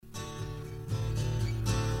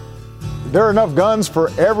there are enough guns for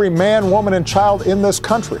every man, woman, and child in this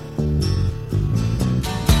country.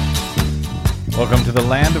 Welcome to the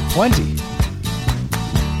land of plenty.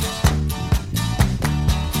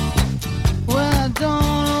 Well, I don't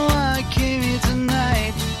know why I came here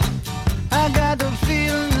tonight. I got the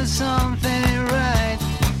feeling that something ain't right.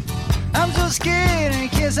 I'm so scared in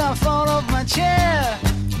case I fall off my chair.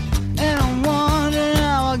 And I'm wondering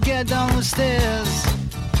how I'll get down the stairs.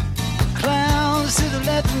 Clowns to the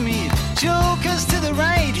left of me, jokers to the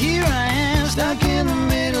right. Here I am, stuck in the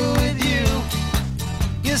middle with you.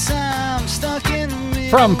 Yes, I'm stuck in the middle.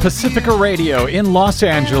 From Pacifica Radio in Los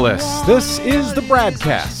Angeles, this is the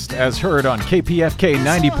BradCast, as heard on KPFK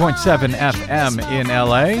 90.7 FM in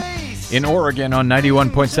LA, in Oregon on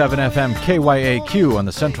 91.7 FM KYAQ on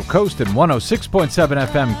the Central Coast and 106.7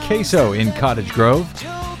 FM Queso in Cottage Grove,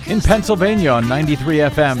 in Pennsylvania on 93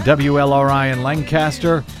 FM WLRI in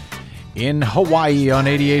Lancaster, in Hawaii on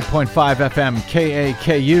 88.5 FM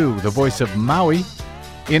KAKU, the voice of Maui,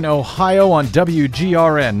 in Ohio on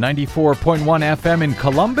WGRN 94.1 FM in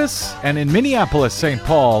Columbus, and in Minneapolis, St.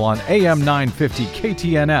 Paul on AM 950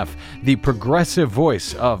 KTNF, the progressive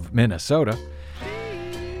voice of Minnesota.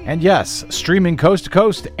 And yes, streaming coast to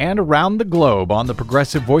coast and around the globe on the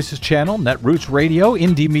Progressive Voices channel, Netroots Radio,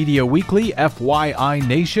 Indie Media Weekly, FYI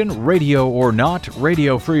Nation, Radio or Not,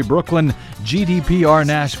 Radio Free Brooklyn, GDPR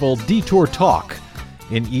Nashville, Detour Talk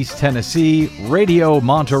in East Tennessee, Radio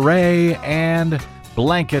Monterey, and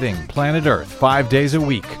Blanketing Planet Earth 5 days a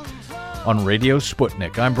week on Radio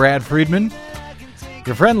Sputnik. I'm Brad Friedman,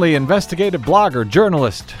 your friendly investigative blogger,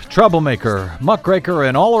 journalist, troublemaker, muckraker,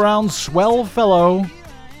 and all-around swell fellow.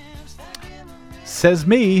 Says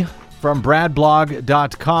me from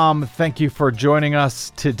bradblog.com. Thank you for joining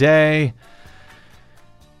us today.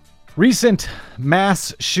 Recent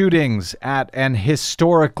mass shootings at an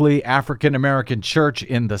historically African-American church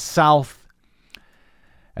in the South,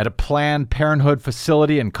 at a Planned Parenthood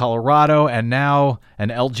facility in Colorado, and now an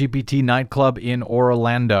LGBT nightclub in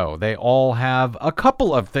Orlando. They all have a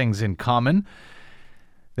couple of things in common.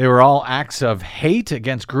 They were all acts of hate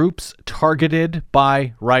against groups targeted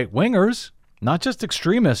by right-wingers. Not just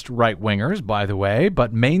extremist right-wingers, by the way,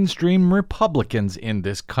 but mainstream Republicans in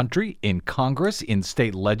this country, in Congress, in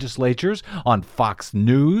state legislatures, on Fox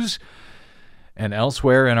News, and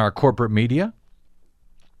elsewhere in our corporate media.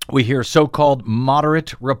 We hear so-called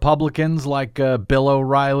moderate Republicans like Bill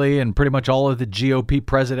O'Reilly and pretty much all of the GOP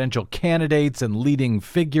presidential candidates and leading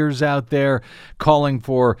figures out there calling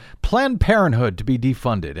for Planned Parenthood to be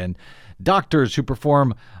defunded, and doctors who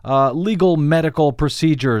perform legal medical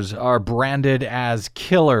procedures are branded as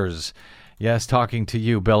killers. Yes, talking to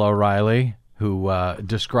you, Bill O'Reilly, who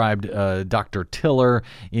described Dr. Tiller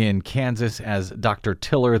in Kansas as Dr.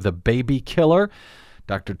 Tiller the baby killer.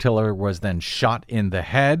 Dr. Tiller was then shot in the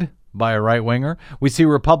head by a right-winger. We see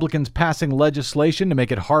Republicans passing legislation to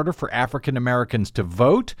make it harder for African Americans to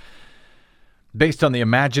vote, based on the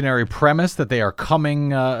imaginary premise that they are committing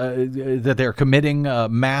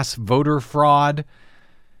mass voter fraud.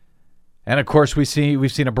 And of course, we've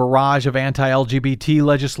seen a barrage of anti-LGBT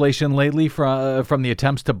legislation lately, from the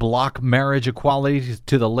attempts to block marriage equality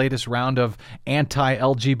to the latest round of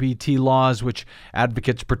anti-LGBT laws, which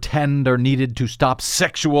advocates pretend are needed to stop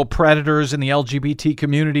sexual predators in the LGBT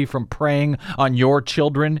community from preying on your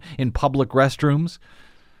children in public restrooms.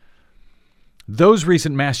 Those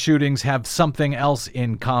recent mass shootings have something else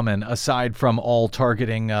in common, aside from all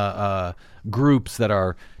targeting groups that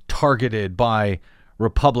are targeted by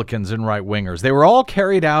Republicans and right-wingers. They were all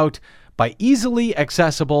carried out by easily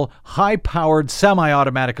accessible, high-powered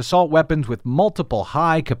semi-automatic assault weapons with multiple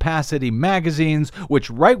high-capacity magazines, which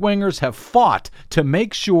right-wingers have fought to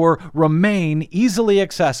make sure remain easily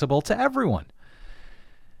accessible to everyone,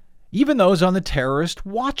 even those on the terrorist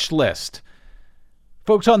watch list.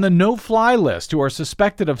 Folks on the no-fly list who are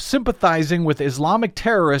suspected of sympathizing with Islamic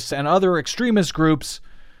terrorists and other extremist groups.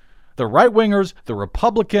 The right-wingers, the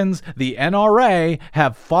Republicans, the NRA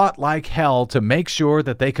have fought like hell to make sure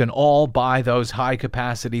that they can all buy those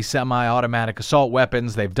high-capacity semi-automatic assault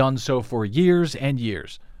weapons. They've done so for years and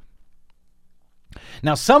years.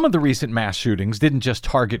 Now, some of the recent mass shootings didn't just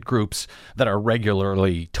target groups that are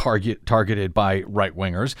regularly targeted by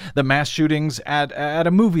right-wingers. The mass shootings at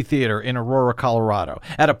a movie theater in Aurora, Colorado,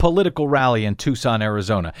 at a political rally in Tucson,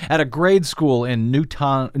 Arizona, at a grade school in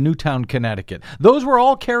Newtown, Connecticut. Those were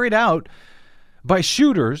all carried out by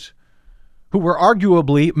shooters who were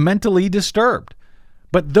arguably mentally disturbed.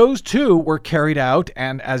 But those too were carried out,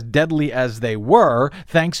 and as deadly as they were,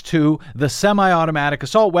 thanks to the semi-automatic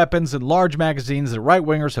assault weapons and large magazines that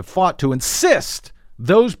right-wingers have fought to insist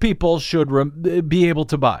those people should be able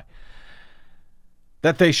to buy.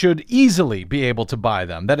 that they should easily be able to buy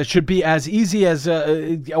them, that it should be as easy as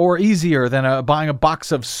or easier than buying a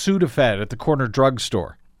box of Sudafed at the corner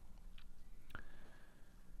drugstore.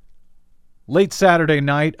 Late Saturday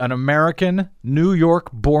night, an American, New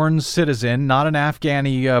York-born citizen, not an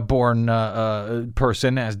Afghani-born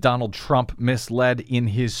person, as Donald Trump misled in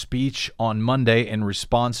his speech on Monday in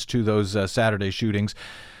response to those Saturday shootings.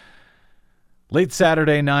 Late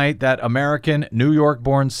Saturday night, that American, New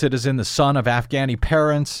York-born citizen, the son of Afghani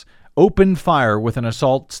parents, opened fire with an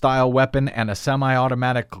assault-style weapon and a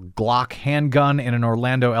semi-automatic Glock handgun in an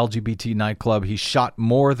Orlando LGBT nightclub. He shot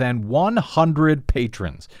more than 100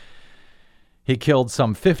 patrons. He killed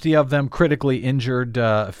some 50 of them, critically injured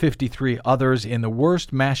 53 others in the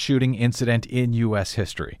worst mass shooting incident in U.S.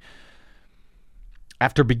 history.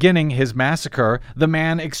 After beginning his massacre, the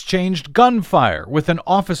man exchanged gunfire with an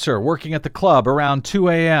officer working at the club around 2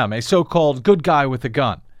 a.m., a so-called good guy with a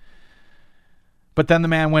gun. But then the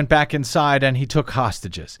man went back inside and he took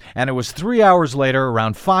hostages. And it was 3 hours later,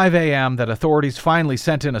 around 5 a.m., that authorities finally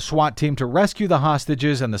sent in a SWAT team to rescue the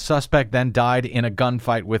hostages, and the suspect then died in a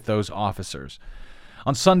gunfight with those officers.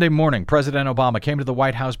 On Sunday morning, President Obama came to the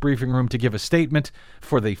White House briefing room to give a statement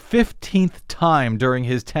for the 15th time during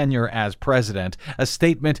his tenure as president, a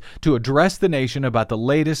statement to address the nation about the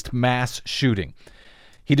latest mass shooting.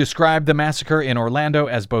 He described the massacre in Orlando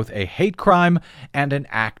as both a hate crime and an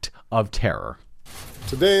act of terror.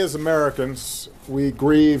 Today, as Americans, we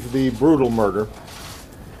grieve the brutal murder,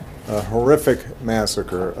 a horrific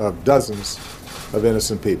massacre of dozens of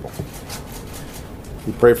innocent people.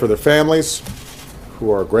 We pray for their families who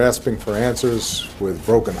are grasping for answers with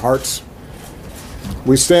broken hearts.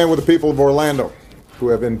 We stand with the people of Orlando who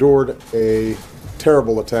have endured a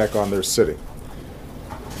terrible attack on their city.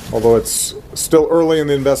 Although it's still early in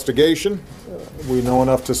the investigation, we know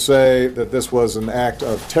enough to say that this was an act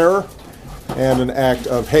of terror and an act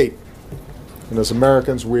of hate. And as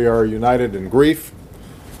Americans, we are united in grief,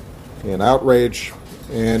 in outrage,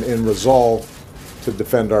 and in resolve to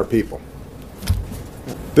defend our people.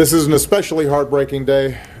 This is an especially heartbreaking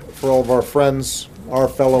day for all of our friends, our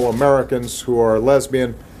fellow Americans who are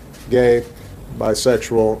lesbian, gay,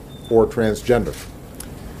 bisexual, or transgender.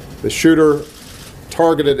 The shooter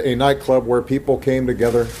targeted a nightclub where people came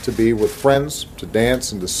together to be with friends, to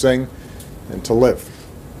dance and to sing, and to live.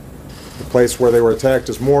 The place where they were attacked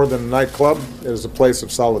is more than a nightclub. It is a place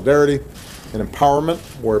of solidarity and empowerment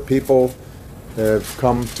where people have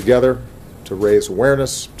come together to raise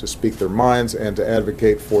awareness, to speak their minds, and to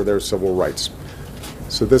advocate for their civil rights.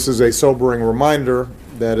 So this is a sobering reminder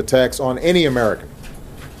that attacks on any American,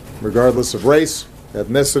 regardless of race,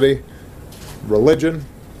 ethnicity, religion,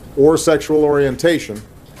 or sexual orientation,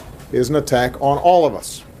 is an attack on all of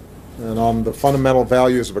us and on the fundamental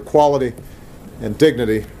values of equality and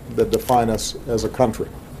dignity that define us as a country.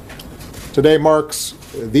 Today marks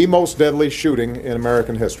the most deadly shooting in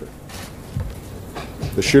American history.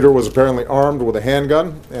 The shooter was apparently armed with a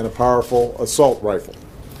handgun and a powerful assault rifle.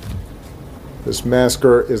 This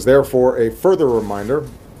massacre is therefore a further reminder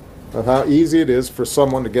of how easy it is for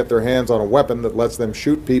someone to get their hands on a weapon that lets them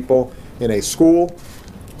shoot people in a school,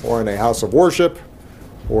 or in a house of worship,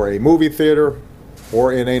 or a movie theater,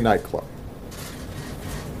 or in a nightclub.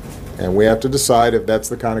 And we have to decide if that's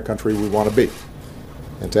the kind of country we want to be.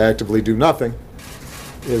 And to actively do nothing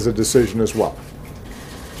is a decision as well.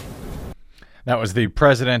 That was the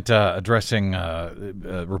president addressing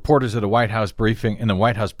reporters at the White House briefing in the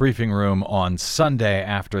White House briefing room on Sunday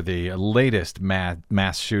after the latest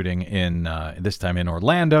mass shooting in this time in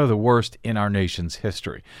Orlando, the worst in our nation's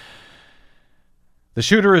history. The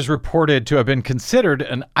shooter is reported to have been considered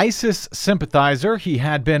an ISIS sympathizer. He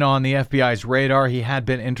had been on the FBI's radar. He had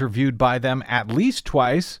been interviewed by them at least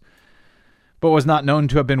twice, but was not known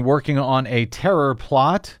to have been working on a terror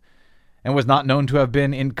plot and was not known to have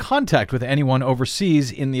been in contact with anyone overseas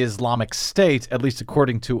in the Islamic State, at least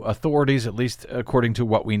according to authorities, at least according to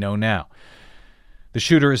what we know now. The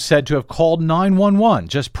shooter is said to have called 911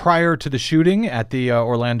 just prior to the shooting at the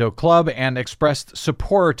Orlando club and expressed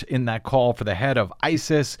support in that call for the head of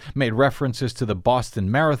ISIS, made references to the Boston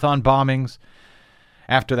Marathon bombings.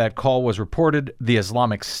 After that call was reported, the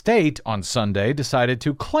Islamic State on Sunday decided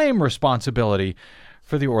to claim responsibility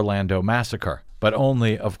for the Orlando massacre, but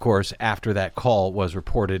only, of course, after that call was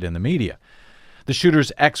reported in the media. The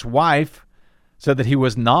shooter's ex-wife said that he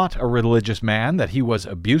was not a religious man, that he was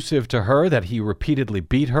abusive to her, that he repeatedly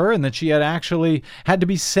beat her, and that she had actually had to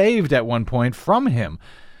be saved at one point from him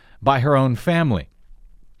by her own family.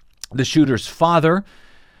 The shooter's father,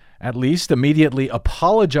 at least, immediately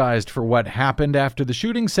apologized for what happened after the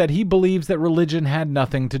shooting, said he believes that religion had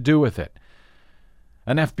nothing to do with it.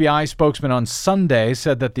 An FBI spokesman on Sunday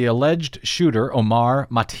said that the alleged shooter, Omar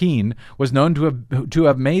Mateen, was known to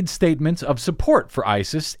have made statements of support for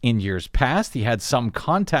ISIS in years past. He had some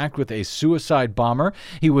contact with a suicide bomber.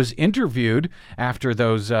 He was interviewed after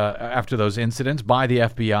those incidents by the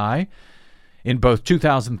FBI. In both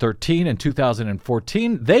 2013 and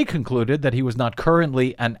 2014, they concluded that he was not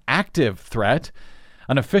currently an active threat.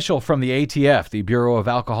 An official from the ATF, the Bureau of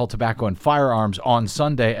Alcohol, Tobacco, and Firearms, on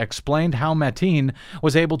Sunday explained how Mateen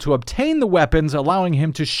was able to obtain the weapons, allowing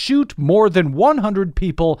him to shoot more than 100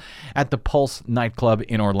 people at the Pulse nightclub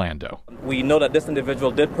in Orlando. We know that this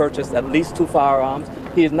individual did purchase at least 2 firearms.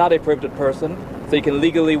 He is not a prohibited person, so he can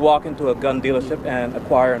legally walk into a gun dealership and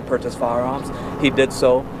acquire and purchase firearms. He did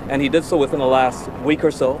so, and he did so within the last week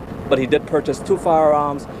or so, but he did purchase 2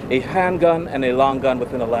 firearms, a handgun and a long gun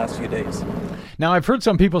within the last few days. Now, I've heard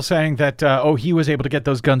some people saying that, he was able to get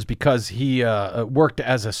those guns because he worked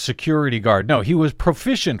as a security guard. No, he was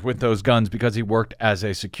proficient with those guns because he worked as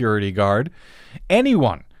a security guard.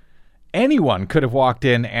 Anyone could have walked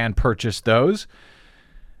in and purchased those,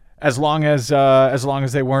 as long as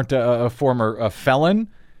they weren't a former felon,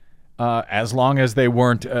 as long as they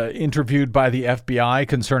weren't interviewed by the FBI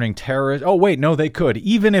concerning terrorists. Oh, wait, no, they could,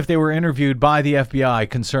 even if they were interviewed by the FBI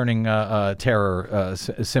concerning terror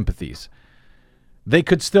sympathies. They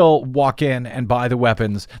could still walk in and buy the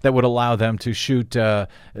weapons that would allow them to shoot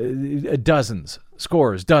dozens,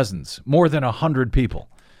 more than 100 people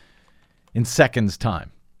in seconds'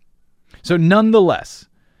 time. So nonetheless,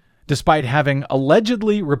 despite having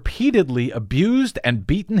allegedly repeatedly abused and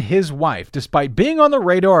beaten his wife, despite being on the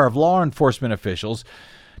radar of law enforcement officials,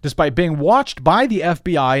 despite being watched by the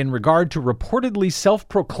FBI in regard to reportedly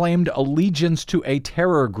self-proclaimed allegiance to a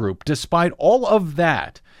terror group, despite all of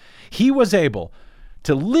that, he was able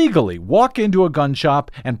to legally walk into a gun shop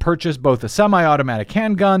and purchase both a semi-automatic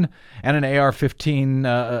handgun and an AR-15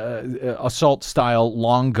 assault-style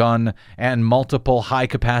long gun and multiple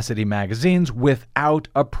high-capacity magazines without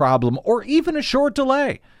a problem or even a short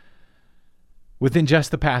delay within just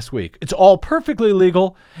the past week. It's all perfectly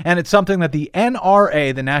legal, and it's something that the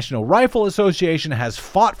NRA, the National Rifle Association, has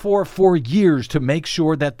fought for years to make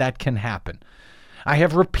sure that that can happen. I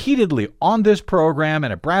have repeatedly on this program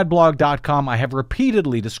and at bradblog.com, I have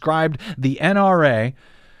repeatedly described the NRA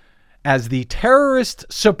as the terrorist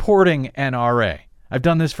supporting NRA. I've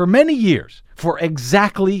done this for many years for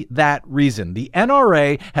exactly that reason. The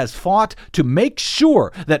NRA has fought to make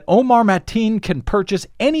sure that Omar Mateen can purchase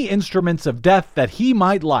any instruments of death that he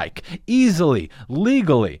might like, easily,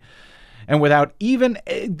 legally, and without even,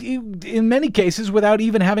 in many cases, without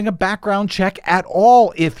even having a background check at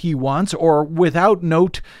all if he wants, or without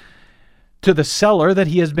note to the seller that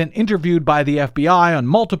he has been interviewed by the FBI on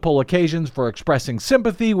multiple occasions for expressing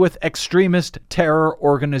sympathy with extremist terror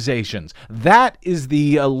organizations. That is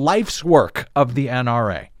the life's work of the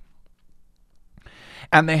NRA.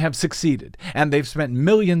 And they have succeeded. And they've spent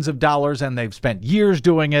millions of dollars, and they've spent years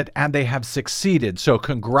doing it, and they have succeeded. So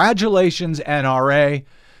congratulations, NRA,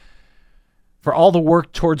 for all the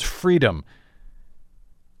work towards freedom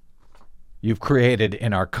you've created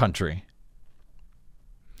in our country.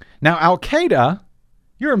 Now, Al-Qaeda,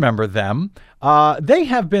 you remember them, they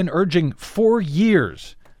have been urging for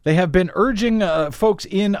years. They have been urging folks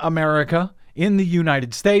in America, in the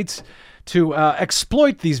United States, to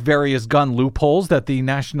exploit these various gun loopholes that the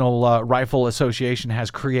National Rifle Association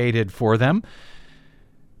has created for them.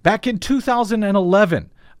 Back in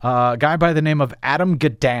 2011, a guy by the name of Adam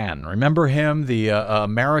Gadan. Remember him, the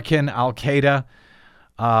American Al-Qaeda?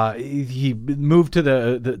 He moved to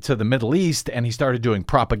the Middle East, and he started doing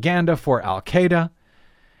propaganda for Al-Qaeda.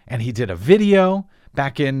 And he did a video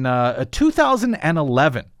back in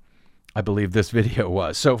 2011, I believe this video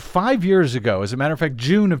was. So 5 years ago, as a matter of fact,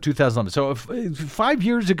 June of 2011. So 5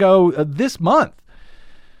 years ago this month,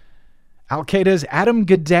 Al-Qaeda's Adam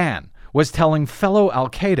Gadan was telling fellow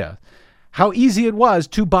Al-Qaeda how easy it was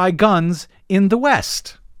to buy guns in the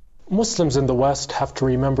West. Muslims in the West have to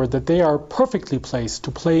remember that they are perfectly placed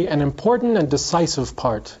to play an important and decisive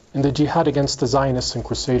part in the jihad against the Zionists and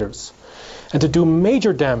Crusaders, and to do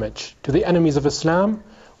major damage to the enemies of Islam,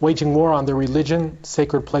 waging war on their religion,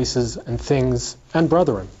 sacred places, and things, and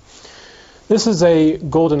brethren. This is a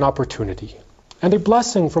golden opportunity and a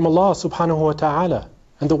blessing from Allah subhanahu wa ta'ala.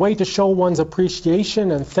 And the way to show one's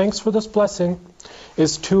appreciation and thanks for this blessing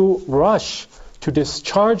is to rush to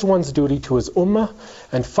discharge one's duty to his ummah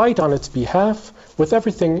and fight on its behalf with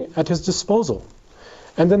everything at his disposal.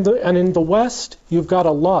 And in the West, you've got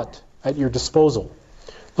a lot at your disposal.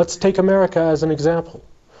 Let's take America as an example.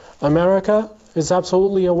 America is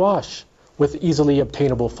absolutely awash with easily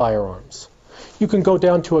obtainable firearms. You can go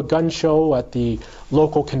down to a gun show at the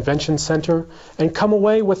local convention center and come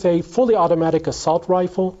away with a fully automatic assault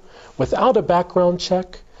rifle without a background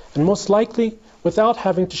check and most likely without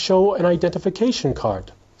having to show an identification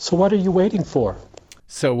card. So what are you waiting for?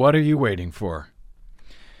 So what are you waiting for?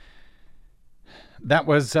 That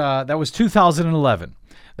was 2011.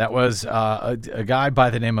 That was a guy by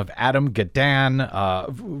the name of Adam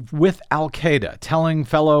Gadan with Al-Qaeda telling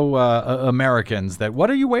fellow Americans that, what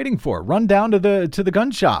are you waiting for? Run down to the gun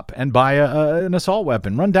shop and buy an assault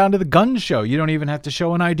weapon. Run down to the gun show. You don't even have to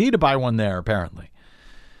show an ID to buy one there, apparently.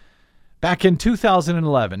 Back in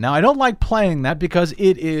 2011. Now, I don't like playing that because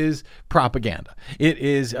it is propaganda. It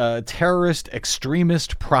is terrorist,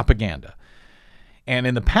 extremist propaganda. And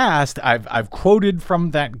in the past, I've quoted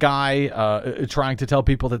from that guy trying to tell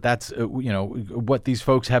people that that's what these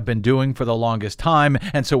folks have been doing for the longest time.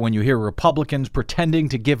 And so when you hear Republicans pretending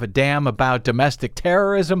to give a damn about domestic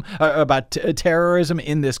terrorism, terrorism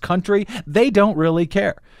in this country, they don't really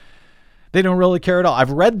care. They don't really care at all.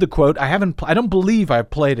 I've read the quote. I don't believe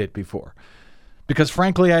I've played it before. Because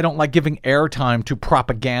frankly, I don't like giving airtime to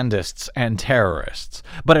propagandists and terrorists.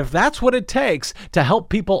 But if that's what it takes to help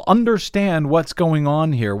people understand what's going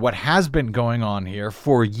on here, what has been going on here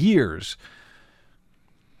for years,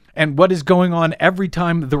 and what is going on every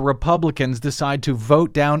time the Republicans decide to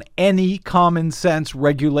vote down any common sense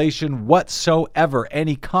regulation whatsoever,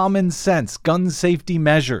 any common sense gun safety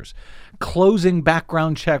measures, closing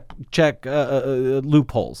background check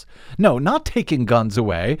loopholes. No, not taking guns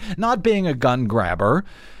away, not being a gun grabber,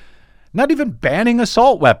 not even banning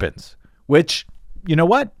assault weapons, which, you know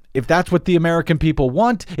what? If that's what the American people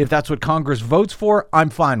want, if that's what Congress votes for,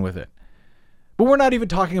 I'm fine with it. But we're not even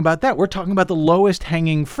talking about that. We're talking about the lowest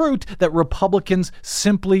hanging fruit that Republicans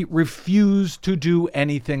simply refuse to do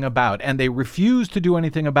anything about. And they refuse to do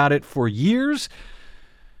anything about it for years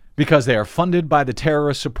because they are funded by the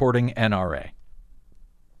terrorist-supporting NRA.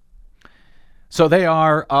 So they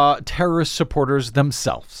are terrorist supporters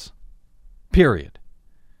themselves. Period.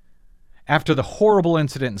 After the horrible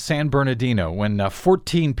incident in San Bernardino when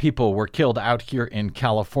 14 people were killed out here in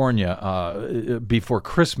California before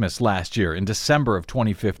Christmas last year in December of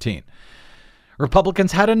 2015,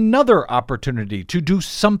 Republicans had another opportunity to do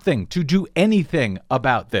something, to do anything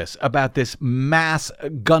about this mass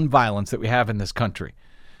gun violence that we have in this country.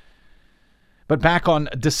 But back on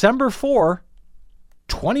December 4,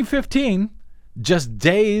 2015, just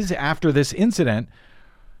days after this incident,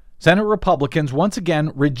 Senate Republicans once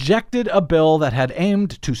again rejected a bill that had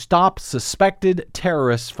aimed to stop suspected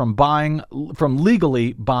terrorists from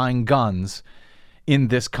legally buying guns in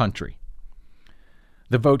this country.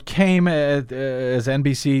 The vote came, as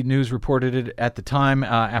NBC News reported it at the time,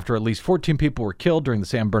 after at least 14 people were killed during the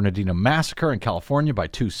San Bernardino Massacre in California by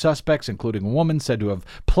two suspects, including a woman said to have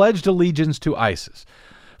pledged allegiance to ISIS.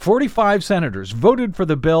 45 senators voted for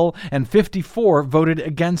the bill and 54 voted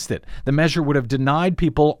against it. The measure would have denied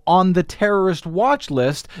people on the terrorist watch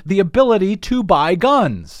list the ability to buy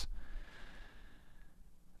guns.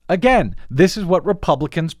 Again, this is what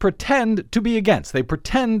Republicans pretend to be against. They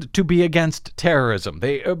pretend to be against terrorism.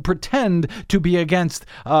 They pretend to be against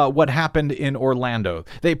what happened in Orlando.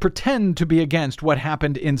 They pretend to be against what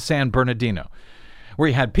happened in San Bernardino, where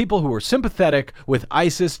you had people who were sympathetic with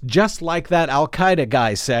ISIS, just like that Al-Qaeda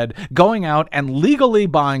guy said, going out and legally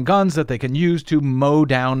buying guns that they can use to mow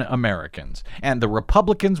down Americans. And the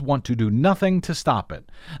Republicans want to do nothing to stop it.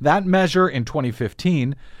 That measure in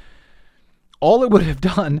 2015, all it would have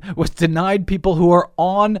done was denied people who are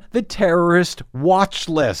on the terrorist watch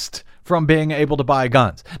list from being able to buy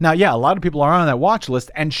guns. Now, yeah, a lot of people are on that watch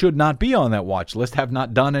list and should not be on that watch list, have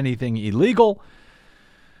not done anything illegal.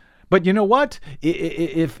 But you know what?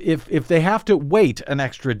 If they have to wait an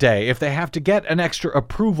extra day, if they have to get an extra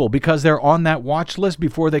approval because they're on that watch list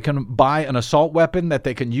before they can buy an assault weapon that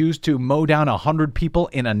they can use to mow down 100 people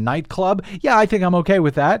in a nightclub, yeah, I think I'm okay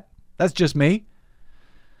with that. That's just me.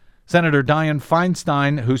 Senator Dianne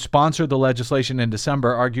Feinstein, who sponsored the legislation in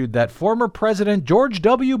December, argued that former President George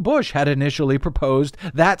W. Bush had initially proposed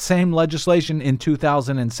that same legislation in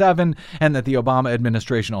 2007 and that the Obama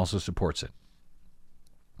administration also supports it.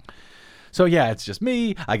 So yeah, it's just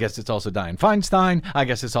me. I guess it's also Dianne Feinstein. I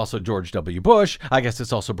guess it's also George W. Bush. I guess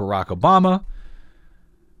it's also Barack Obama.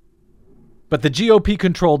 But the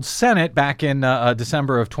GOP-controlled Senate back in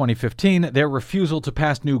December of 2015, their refusal to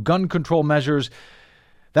pass new gun control measures,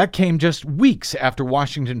 that came just weeks after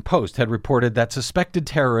Washington Post had reported that suspected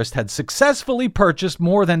terrorists had successfully purchased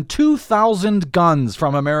more than 2,000 guns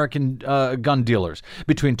from American gun dealers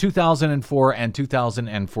between 2004 and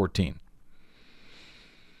 2014.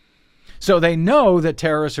 So they know that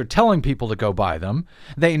terrorists are telling people to go buy them.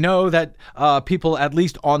 They know that people, at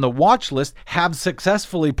least on the watch list, have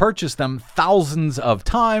successfully purchased them thousands of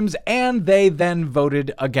times, and they then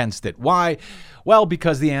voted against it. Why? Well,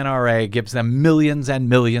 because the NRA gives them millions and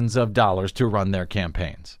millions of dollars to run their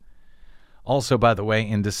campaigns. Also, by the way,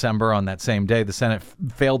 in December on that same day, the Senate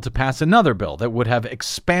failed to pass another bill that would have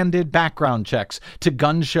expanded background checks to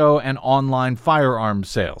gun show and online firearms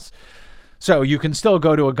sales. So you can still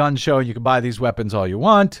go to a gun show, you can buy these weapons all you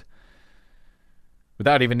want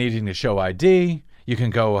without even needing to show ID. You can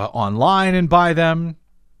go online and buy them.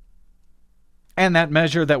 And that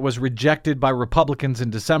measure that was rejected by Republicans in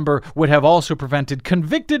December would have also prevented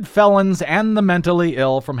convicted felons and the mentally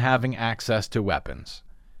ill from having access to weapons.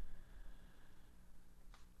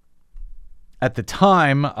 At the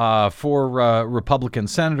time, four Republican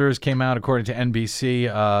senators came out, according to NBC.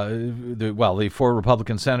 The four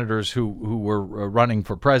Republican senators who were running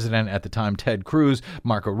for president at the time: Ted Cruz,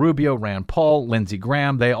 Marco Rubio, Rand Paul, Lindsey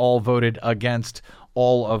Graham. They all voted against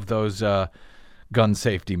all of those gun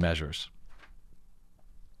safety measures.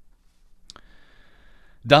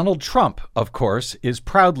 Donald Trump, of course, is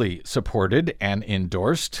proudly supported and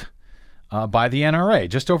endorsed by the NRA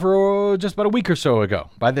just about a week or so ago,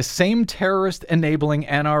 by the same terrorist-enabling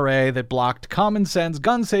NRA that blocked common sense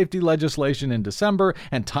gun safety legislation in December,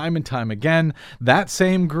 and time again, that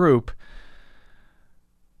same group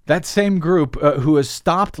who has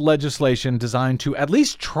stopped legislation designed to at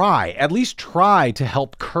least try to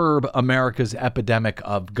help curb America's epidemic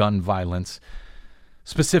of gun violence,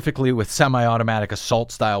 specifically with semi-automatic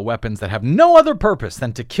assault-style weapons that have no other purpose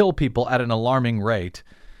than to kill people at an alarming rate,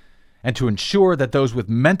 and to ensure that those with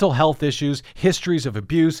mental health issues, histories of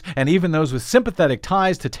abuse, and even those with sympathetic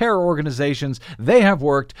ties to terror organizations, they have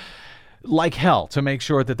worked like hell to make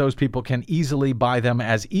sure that those people can easily buy them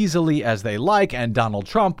as easily as they like. And Donald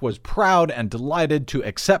Trump was proud and delighted to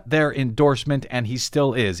accept their endorsement, and he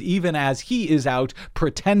still is, even as he is out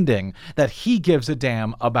pretending that he gives a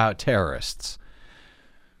damn about terrorists.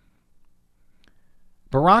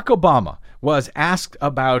 Barack Obama was asked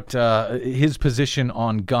about his position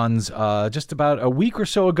on guns just about a week or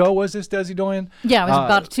so ago. Was this, Desi Doyen? Yeah, it was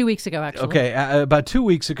about 2 weeks ago, actually. Okay, about 2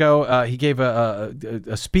 weeks ago, he gave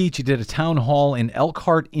a speech. He did a town hall in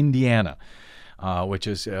Elkhart, Indiana, which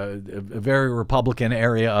is a very Republican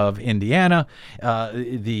area of Indiana.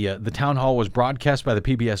 The town hall was broadcast by the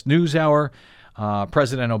PBS NewsHour.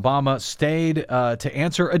 President Obama stayed to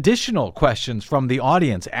answer additional questions from the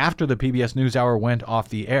audience after the PBS NewsHour went off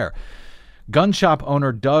the air. Gun shop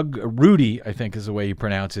owner Doug Rudy, I think is the way you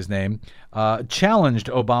pronounce his name, challenged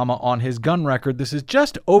Obama on his gun record. This is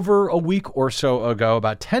just over a week or so ago,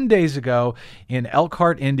 about 10 days ago in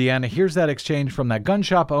Elkhart, Indiana. Here's that exchange from that gun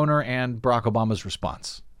shop owner and Barack Obama's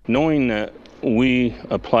response. Knowing that we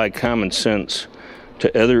apply common sense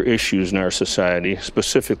to other issues in our society,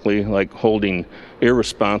 specifically like holding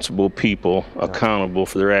irresponsible people accountable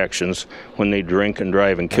for their actions when they drink and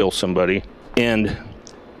drive and kill somebody, and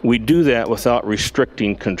we do that without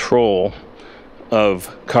restricting control of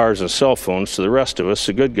cars and cell phones to the rest of us,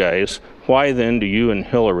 the good guys. Why then do you and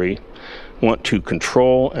Hillary want to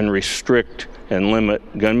control and restrict and limit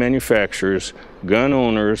gun manufacturers, gun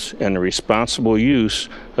owners, and the responsible use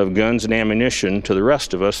of guns and ammunition to the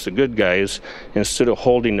rest of us, the good guys, instead of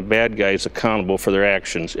holding the bad guys accountable for their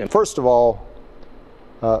actions? First of all,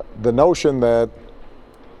 the notion that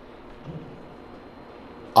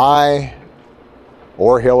I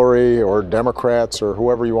or Hillary or Democrats or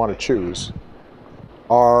whoever you want to choose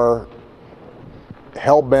are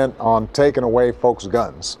hell-bent on taking away folks'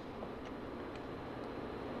 guns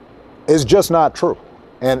is just not true.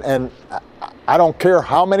 And I don't care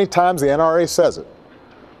how many times the NRA says it.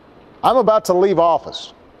 I'm about to leave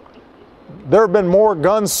office. There have been more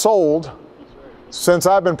guns sold since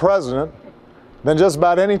I've been president than just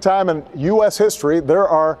about any time in U.S. history. There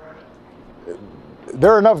are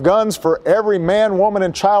enough guns for every man, woman,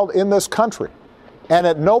 and child in this country. And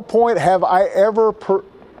at no point have I ever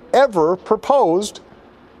proposed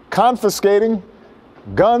confiscating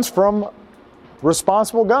guns from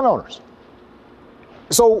responsible gun owners.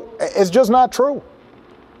 So it's just not true.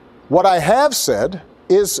 What I have said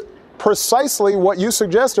is precisely what you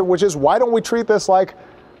suggested, which is, why don't we treat this like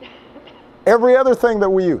every other thing that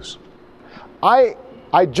we use? I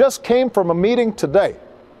just came from a meeting today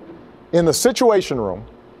in the Situation Room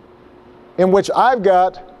in which I've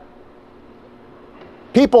got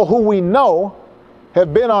people who we know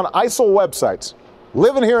have been on ISIL websites,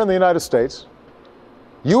 living here in the United States,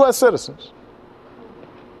 U.S. citizens,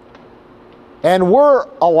 and we're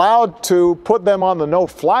allowed to put them on the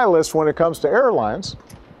no-fly list when it comes to airlines,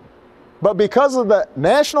 but because of the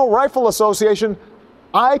National Rifle Association,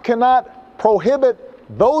 I cannot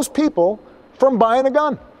prohibit those people from buying a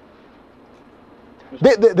gun.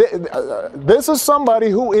 This is somebody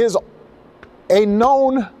who is a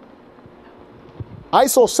known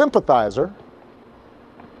ISIL sympathizer,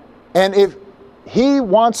 and if he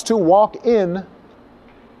wants to walk in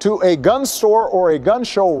to a gun store or a gun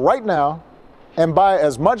show right now and buy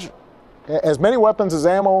as many weapons as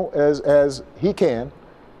ammo as he can,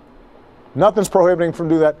 nothing's prohibiting him from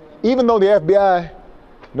doing that, even though the FBI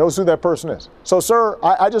knows who that person is. So, sir,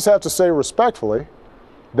 I just have to say respectfully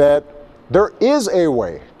that there is a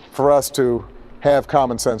way for us to have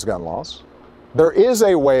common sense gun laws. There is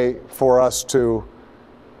a way for us to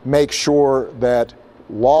make sure that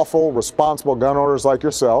lawful, responsible gun owners like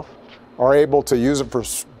yourself are able to use it for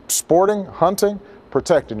sporting, hunting,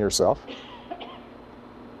 protecting yourself.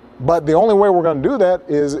 But the only way we're going to do that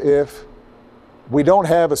is if we don't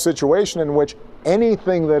have a situation in which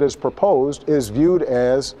anything that is proposed is viewed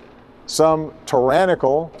as some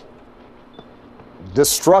tyrannical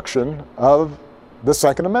destruction of the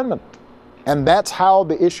Second Amendment. And that's how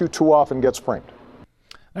the issue too often gets framed.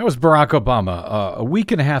 That was Barack Obama a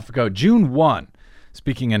week and a half ago, June 1,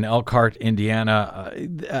 speaking in Elkhart, Indiana.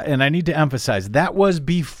 And I need to emphasize, that was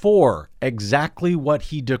before exactly what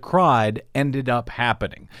he decried ended up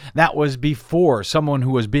happening. That was before someone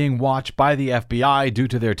who was being watched by the FBI due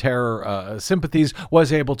to their terror sympathies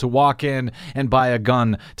was able to walk in and buy a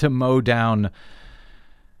gun to mow down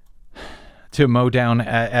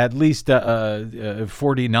at least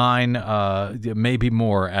 49, maybe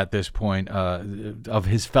more at this point, of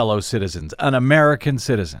his fellow citizens, an American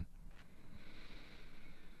citizen.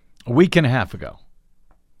 A week and a half ago.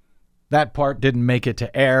 That part didn't make it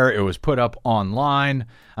to air. It was put up online.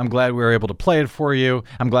 I'm glad we were able to play it for you.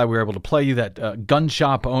 I'm glad we were able to play you that gun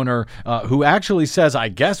shop owner who actually says, I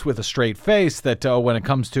guess with a straight face, that when it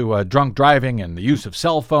comes to drunk driving and the use of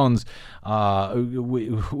cell phones,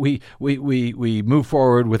 we move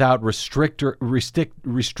forward without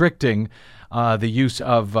restricting the use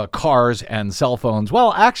of cars and cell phones.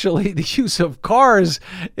 Well, actually, the use of cars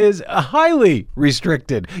is highly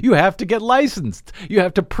restricted. You have to get licensed. You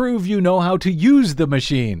have to prove you know how to use the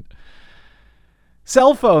machine.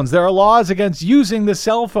 Cell phones, there are laws against using the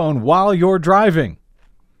cell phone while you're driving.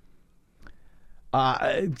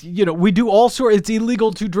 We do all sorts. It's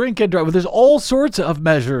illegal to drink and drive. There's all sorts of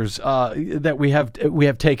measures that we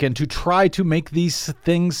have taken to try to make these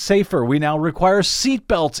things safer. We now require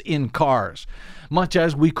seatbelts in cars, much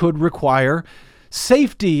as we could require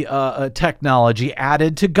safety technology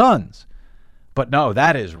added to guns. But no,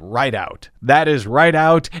 that is right out. That is right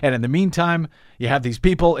out. And in the meantime, you have these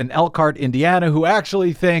people in Elkhart, Indiana, who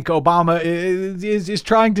actually think Obama is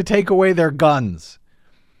trying to take away their guns.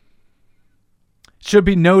 Should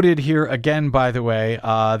be noted here again, by the way,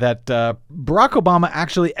 that Barack Obama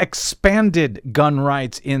actually expanded gun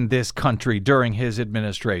rights in this country during his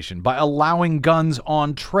administration by allowing guns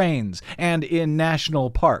on trains and in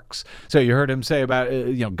national parks. So you heard him say about,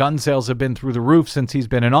 gun sales have been through the roof since he's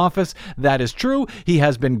been in office. That is true. He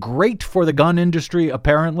has been great for the gun industry,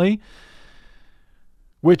 apparently.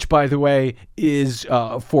 Which, by the way, is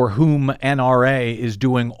for whom NRA is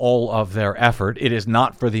doing all of their effort. It is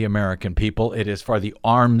not for the American people. It is for the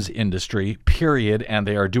arms industry, period, and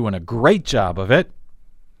they are doing a great job of it,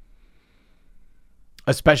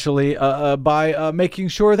 especially by making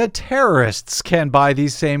sure that terrorists can buy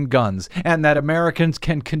these same guns and that Americans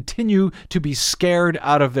can continue to be scared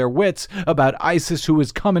out of their wits about ISIS who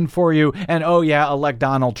is coming for you, and, oh yeah, elect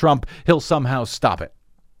Donald Trump, he'll somehow stop it.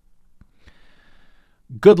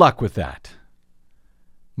 Good luck with that.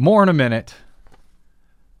 More in a minute.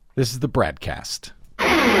 This is the BradCast.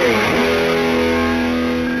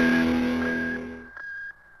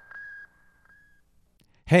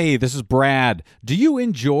 Hey, this is Brad. Do you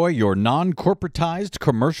enjoy your non-corporatized,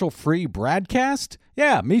 commercial-free BradCast?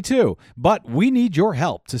 Yeah, me too. But we need your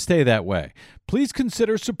help to stay that way. Please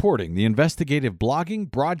consider supporting the investigative blogging,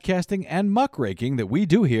 broadcasting, and muckraking that we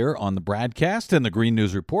do here on the BradCast and the Green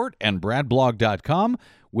News Report and bradblog.com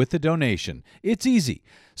with a donation. It's easy.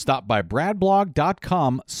 Stop by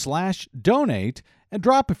bradblog.com/donate and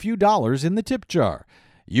drop a few dollars in the tip jar.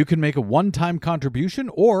 You can make a one-time contribution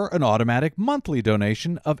or an automatic monthly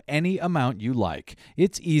donation of any amount you like.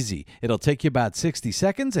 It's easy. It'll take you about 60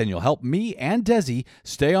 seconds, and you'll help me and Desi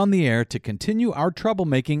stay on the air to continue our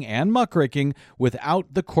troublemaking and muckraking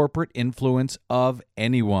without the corporate influence of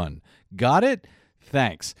anyone. Got it?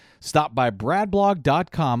 Thanks. Stop by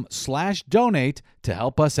bradblog.com/donate to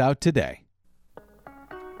help us out today.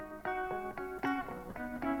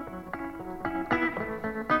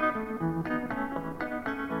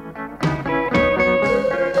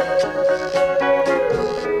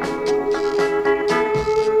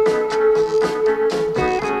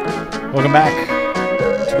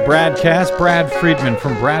 the BradCast. Brad Friedman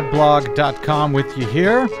from bradblog.com with you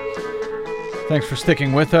here. Thanks for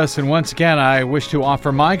sticking with us. And once again, I wish to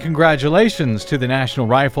offer my congratulations to the National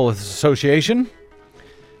Rifle Association,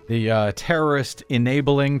 the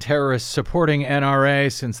terrorist-enabling, terrorist-supporting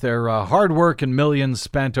NRA, since their hard work and millions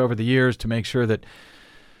spent over the years to make sure that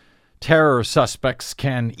terror suspects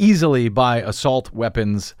can easily buy assault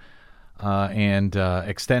weapons and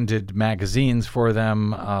extended magazines for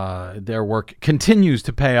them. Their work continues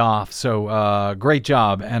to pay off. So great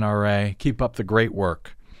job, NRA. Keep up the great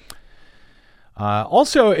work.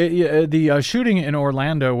 Also, the shooting in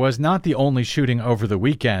Orlando was not the only shooting over the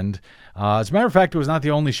weekend. As a matter of fact, it was not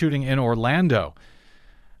the only shooting in Orlando.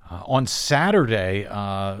 On Saturday,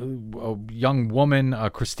 a young woman,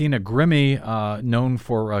 Christina Grimmie, known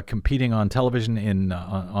for competing on television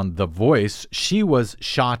on The Voice, she was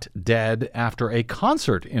shot dead after a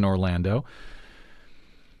concert in Orlando.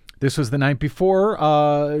 This was the night before,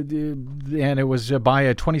 and it was by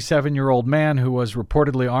a 27-year-old man who was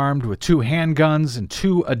reportedly armed with 2 handguns and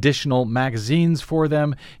 2 additional magazines for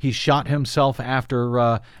them. He shot himself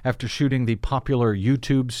after shooting the popular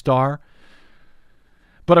YouTube star.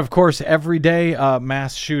 But of course, every day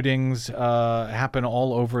mass shootings happen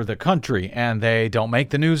all over the country, and they don't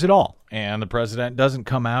make the news at all. And the president doesn't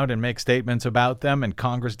come out and make statements about them, and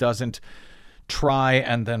Congress doesn't try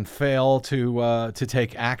and then fail to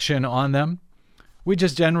take action on them. We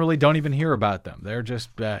just generally don't even hear about them. They're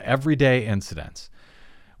just everyday incidents.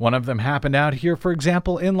 One of them happened out here, for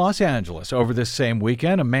example, in Los Angeles. Over this same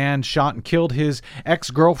weekend, a man shot and killed his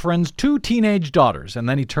ex-girlfriend's 2 teenage daughters, and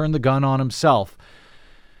then he turned the gun on himself.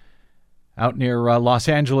 Out near Los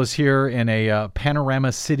Angeles here in a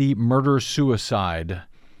Panorama City murder-suicide.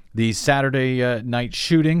 The Saturday night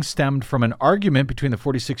shooting stemmed from an argument between the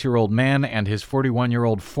 46-year-old man and his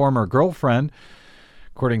 41-year-old former girlfriend.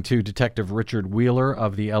 According to Detective Richard Wheeler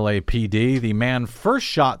of the LAPD, the man first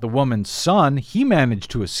shot the woman's son. He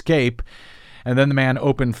managed to escape, and then the man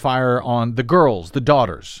opened fire on the girls, the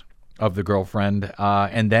daughters of the girlfriend,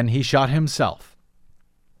 and then he shot himself.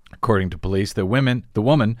 According to police, the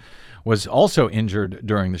woman was also injured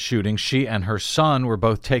during the shooting. She and her son were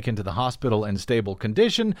both taken to the hospital in stable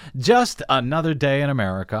condition. Just another day in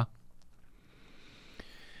America.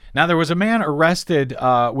 Now, there was a man arrested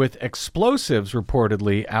with explosives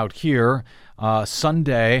reportedly out here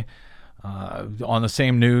Sunday on the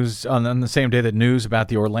same day that news about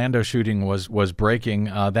the Orlando shooting was breaking.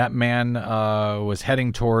 That man was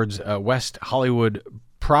heading towards West Hollywood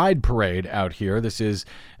Pride Parade out here. This is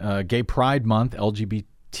Gay Pride Month,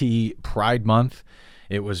 LGBT Pride Month.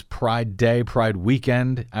 It was Pride Day, Pride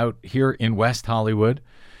Weekend out here in West Hollywood.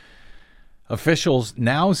 Officials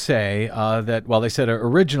now say that, well, they said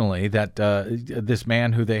originally that this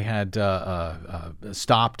man who they had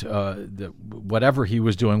stopped, whatever he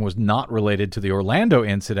was doing was not related to the Orlando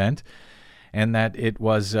incident, and that it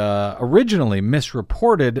was originally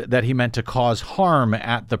misreported that he meant to cause harm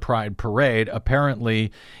at the Pride Parade.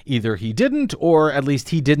 Apparently, either he didn't, or at least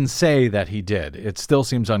he didn't say that he did. It still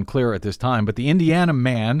seems unclear at this time, but the Indiana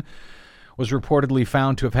man was reportedly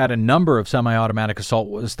found to have had a number of semi-automatic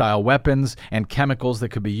assault-style weapons and chemicals that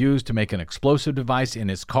could be used to make an explosive device in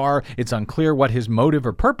his car. It's unclear what his motive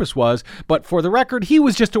or purpose was, but for the record, he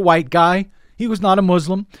was just a white guy. He was not a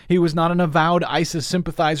Muslim. He was not an avowed ISIS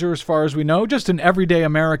sympathizer, as far as we know, just an everyday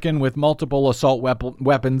American with multiple assault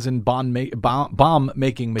weapons and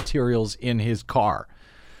bomb-making materials in his car.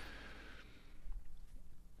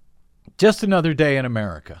 Just another day in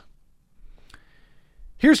America.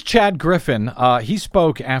 Here's Chad Griffin. He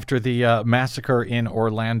spoke after the massacre in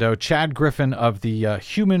Orlando. Chad Griffin of the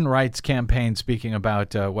Human Rights Campaign, speaking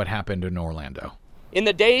about what happened in Orlando. In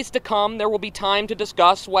the days to come, there will be time to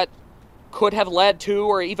discuss what could have led to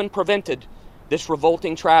or even prevented this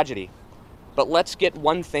revolting tragedy. But let's get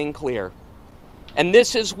one thing clear. And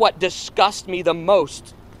this is what disgusts me the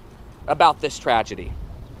most about this tragedy.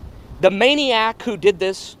 The maniac who did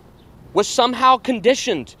this was somehow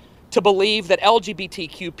conditioned to believe that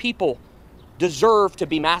LGBTQ people deserve to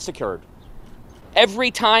be massacred.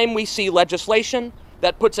 Every time we see legislation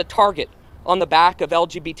that puts a target on the back of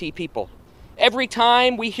LGBT people, every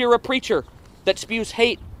time we hear a preacher that spews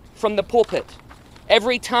hate from the pulpit,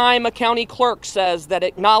 every time a county clerk says that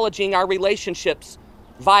acknowledging our relationships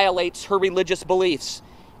violates her religious beliefs,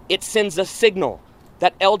 it sends a signal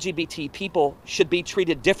that LGBT people should be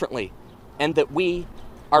treated differently and that we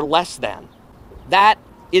are less than. That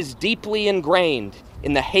is deeply ingrained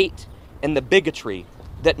in the hate and the bigotry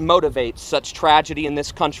that motivates such tragedy in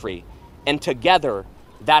this country. And together,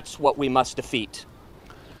 that's what we must defeat.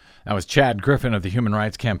 That was Chad Griffin of the Human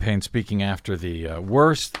Rights Campaign speaking after the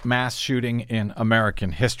worst mass shooting in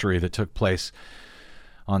American history that took place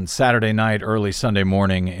on Saturday night, early Sunday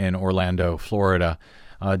morning in Orlando, Florida.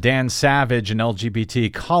 Dan Savage, an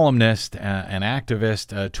LGBT columnist and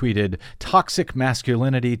activist, tweeted, "Toxic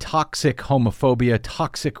masculinity, toxic homophobia,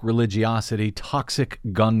 toxic religiosity, toxic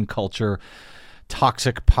gun culture,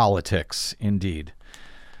 toxic politics." Indeed.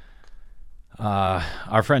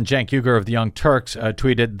 Our friend Cenk Uygur of the Young Turks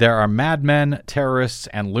tweeted, "There are madmen, terrorists,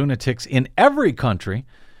 and lunatics in every country.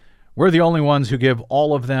 We're the only ones who give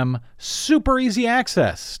all of them super easy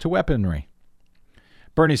access to weaponry."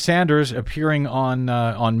 Bernie Sanders, appearing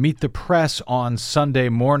on Meet the Press on Sunday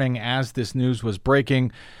morning as this news was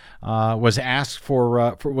breaking, was asked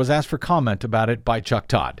for comment about it by Chuck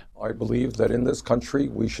Todd. I believe that in this country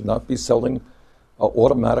we should not be selling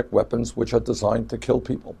automatic weapons which are designed to kill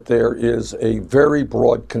people. There is a very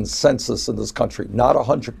broad consensus in this country, not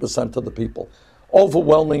 100% of the people.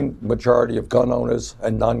 Overwhelming majority of gun owners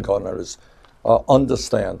and non-gun owners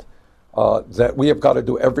understand that we have got to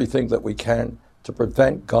do everything that we can to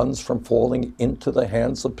prevent guns from falling into the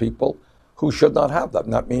hands of people who should not have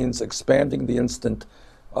them. That means expanding the instant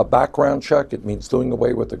background check. It means doing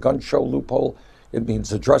away with the gun show loophole. It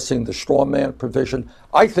means addressing the straw man provision.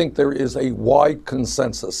 I think there is a wide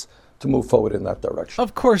consensus to move forward in that direction.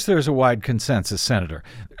 Of course there's a wide consensus, Senator.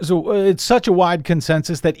 So it's such a wide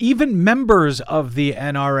consensus that even members of the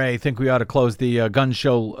NRA think we ought to close the gun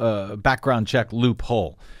show background check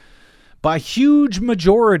loophole by huge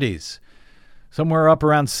majorities, somewhere up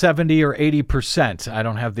around 70 or 80%. I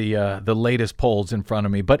don't have the latest polls in front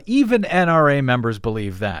of me, but even NRA members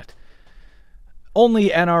believe that.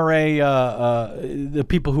 Only NRA, the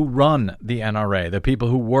people who run the NRA, the people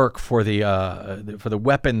who work for the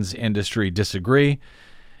weapons industry disagree.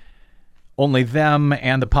 Only them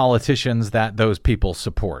and the politicians that those people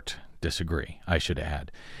support disagree, I should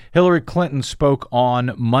add. Hillary Clinton spoke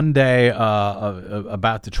on Monday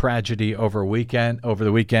about the tragedy over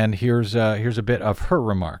the weekend. Here's a bit of her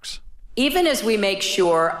remarks. Even as we make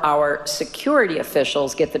sure our security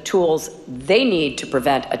officials get the tools they need to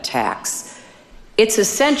prevent attacks, it's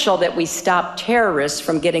essential that we stop terrorists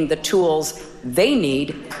from getting the tools they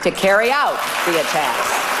need to carry out the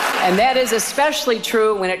attacks. And that is especially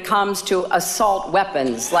true when it comes to assault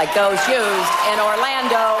weapons like those used in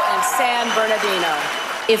Orlando and San Bernardino.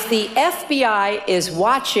 If the FBI is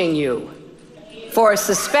watching you for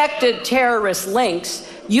suspected terrorist links,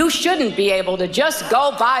 you shouldn't be able to just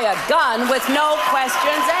go buy a gun with no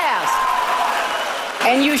questions asked.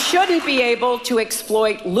 And you shouldn't be able to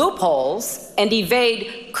exploit loopholes and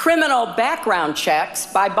evade criminal background checks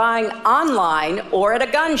by buying online or at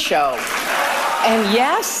a gun show. And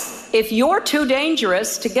yes, if you're too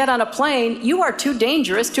dangerous to get on a plane, you are too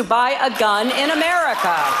dangerous to buy a gun in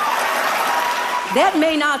America. That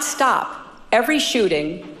may not stop every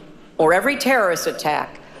shooting or every terrorist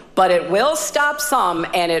attack, but it will stop some,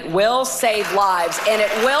 and it will save lives, and it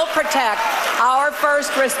will protect our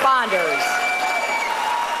first responders.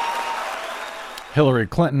 Hillary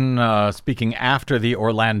Clinton speaking after the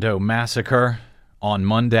Orlando massacre on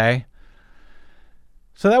Monday.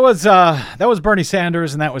 So that was Bernie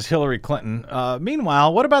Sanders and that was Hillary Clinton.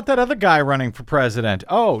 Meanwhile, what about that other guy running for president?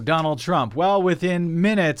 Oh, Donald Trump. Well, within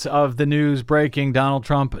minutes of the news breaking, Donald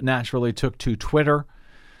Trump naturally took to Twitter.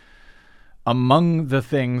 Among the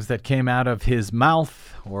things that came out of his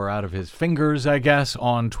mouth, or out of his fingers, I guess,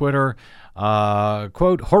 on Twitter,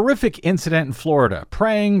 quote, "Horrific incident in Florida.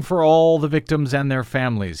 Praying for all the victims and their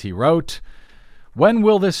families," he wrote. "When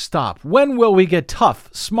will this stop? When will we get tough,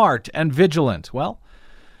 smart, and vigilant?" Well,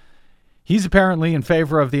 he's apparently in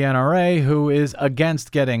favor of the NRA, who is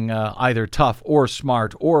against getting either tough or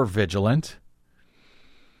smart or vigilant.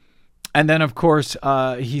 And then, of course,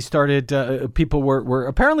 he started, people were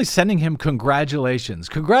apparently sending him congratulations.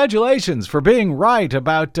 Congratulations for being right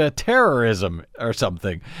about terrorism or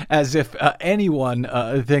something, as if anyone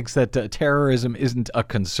thinks that terrorism isn't a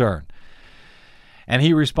concern. And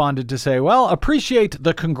he responded to say, well, appreciate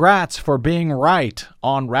the congrats for being right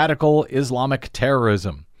on radical Islamic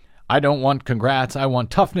terrorism. I don't want congrats. I want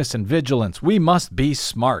toughness and vigilance. We must be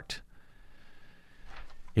smart.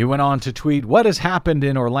 He went on to tweet, "What has happened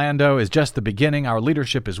in Orlando is just the beginning. Our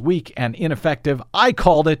leadership is weak and ineffective. I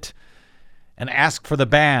called it and asked for the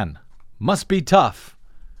ban. Must be tough."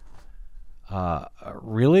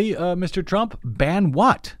 Really, Mr. Trump? Ban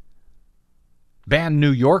what? Ban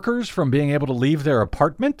New Yorkers from being able to leave their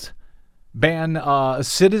apartment? Ban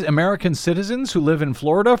American citizens who live in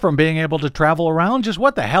Florida from being able to travel around? Just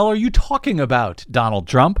what the hell are you talking about, Donald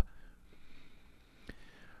Trump?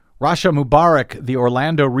 Rasha Mubarak, the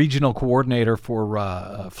Orlando regional coordinator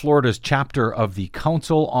for Florida's chapter of the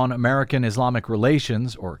Council on American Islamic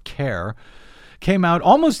Relations, or CARE, came out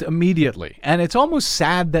almost immediately. And it's almost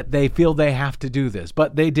sad that they feel they have to do this,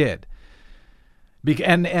 but they did.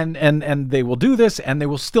 And they will do this, and they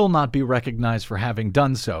will still not be recognized for having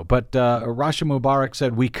done so. But Rasha Mubarak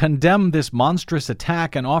said, "We condemn this monstrous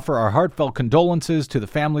attack and offer our heartfelt condolences to the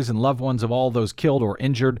families and loved ones of all those killed or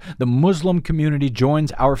injured. The Muslim community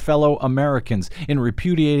joins our fellow Americans in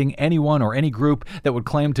repudiating anyone or any group that would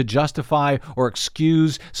claim to justify or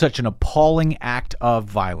excuse such an appalling act of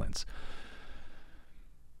violence."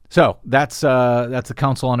 So that's the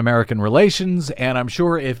Council on American Relations, and I'm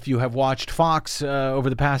sure if you have watched Fox over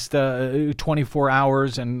the past 24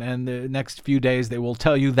 hours and the next few days, they will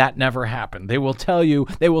tell you that never happened. They will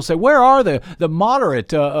say, where are the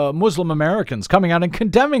moderate Muslim Americans coming out and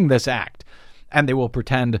condemning this act? And they will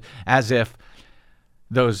pretend as if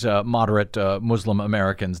those moderate Muslim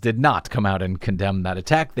Americans did not come out and condemn that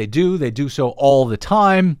attack. They do so all the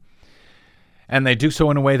time, and they do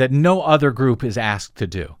so in a way that no other group is asked to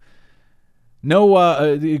do.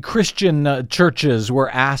 No Christian churches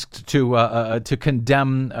were asked to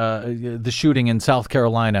condemn the shooting in South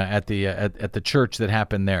Carolina at the church that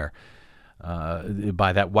happened there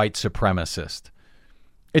by that white supremacist.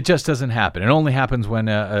 It just doesn't happen. It only happens when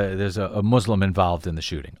there's a Muslim involved in the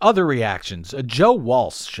shooting. Other reactions. Joe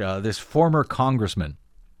Walsh, this former congressman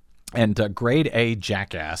and grade A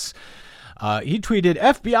jackass, he tweeted,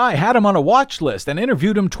 "FBI had him on a watch list and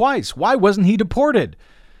interviewed him twice. Why wasn't he deported?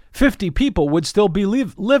 50 people would still be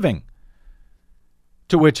living."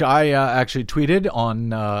 To which I actually tweeted on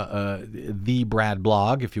the Brad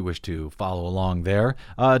blog, if you wish to follow along there.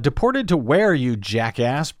 Deported to where, you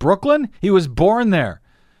jackass? Brooklyn? He was born there.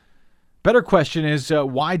 Better question is,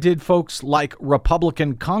 why did folks like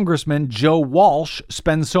Republican Congressman Joe Walsh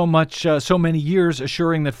spend so many years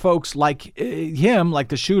assuring that folks like him, like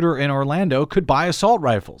the shooter in Orlando, could buy assault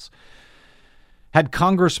rifles? Had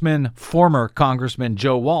former Congressman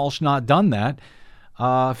Joe Walsh not done that,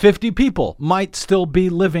 50 people might still be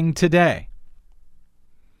living today.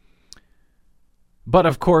 But,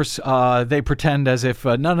 of course, they pretend as if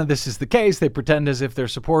none of this is the case. They pretend as if their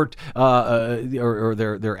support or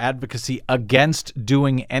their advocacy against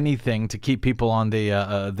doing anything to keep people on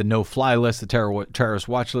the no-fly list, the terrorist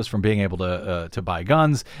watch list, from being able to buy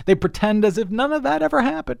guns. They pretend as if none of that ever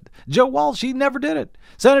happened. Joe Walsh, he never did it.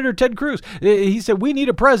 Senator Ted Cruz, he said, "We need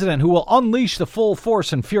a president who will unleash the full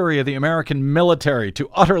force and fury of the American military to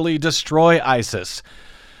utterly destroy ISIS."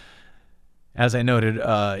 As I noted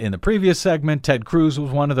in the previous segment, Ted Cruz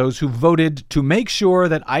was one of those who voted to make sure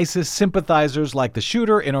that ISIS sympathizers like the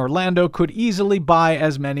shooter in Orlando could easily buy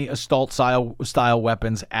as many assault-style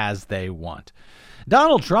weapons as they want.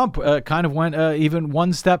 Donald Trump kind of went even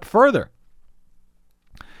one step further.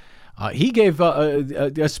 He gave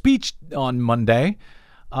a speech on Monday,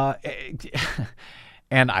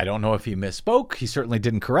 and I don't know if he misspoke. He certainly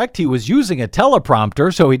didn't correct. He was using a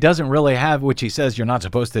teleprompter, so he doesn't really have, which he says you're not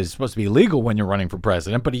supposed to. It's supposed to be illegal when you're running for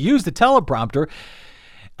president. But he used a teleprompter,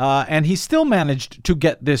 and he still managed to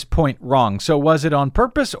get this point wrong. So was it on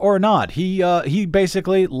purpose or not? He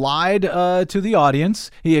basically lied to the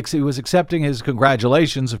audience. He was accepting his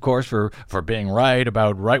congratulations, of course, for being right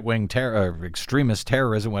about right-wing extremist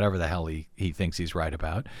terrorism, whatever the hell he thinks he's right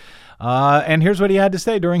about. And here's what he had to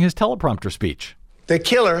say during his teleprompter speech. The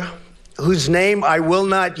killer, whose name I will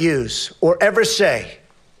not use or ever say,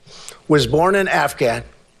 was born in Afghan,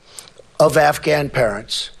 of Afghan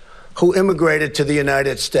parents, who immigrated to the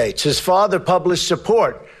United States. His father published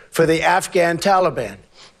support for the Afghan Taliban.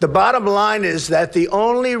 The bottom line is that the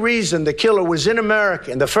only reason the killer was in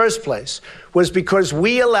America in the first place was because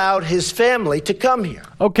we allowed his family to come here.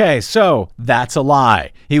 Okay, so that's a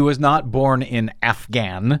lie. He was not born in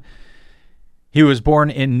Afghan. He was born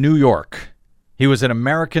in New York. He was an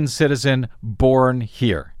American citizen born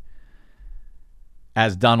here,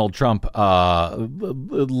 as Donald Trump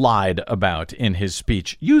lied about in his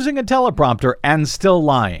speech, using a teleprompter and still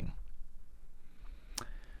lying.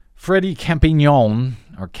 Freddie Campion,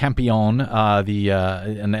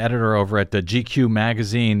 an editor over at the GQ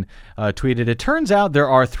magazine, tweeted, "It turns out there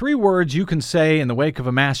are 3 words you can say in the wake of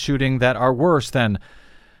a mass shooting that are worse than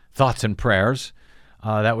thoughts and prayers."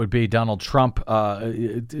 That would be Donald Trump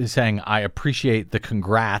saying, "I appreciate the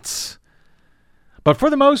congrats." But for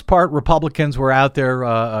the most part, Republicans were out there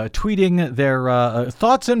tweeting their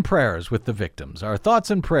thoughts and prayers with the victims. Our thoughts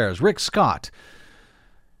and prayers. Rick Scott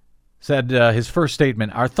said his first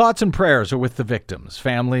statement, "Our thoughts and prayers are with the victims,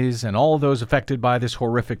 families, and all those affected by this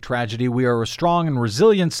horrific tragedy. We are a strong and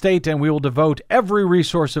resilient state, and we will devote every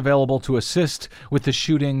resource available to assist with the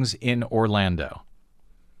shootings in Orlando."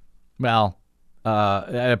 Well,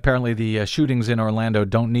 apparently the shootings in Orlando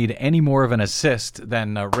don't need any more of an assist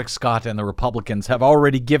than Rick Scott and the Republicans have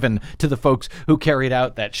already given to the folks who carried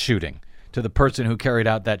out that shooting, to the person who carried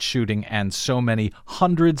out that shooting, and so many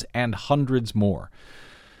hundreds and hundreds more.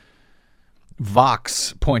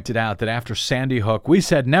 Vox pointed out that after Sandy Hook, we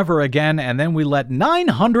said never again, and then we let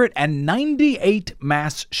 998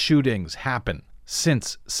 mass shootings happen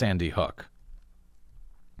since Sandy Hook.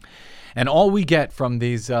 And all we get from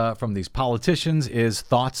these politicians is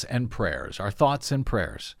thoughts and prayers, our thoughts and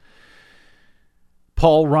prayers.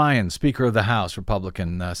 Paul Ryan, Speaker of the House,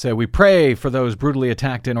 Republican, said, "We pray for those brutally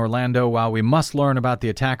attacked in Orlando. While we must learn about the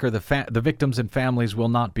attacker, the victims and families will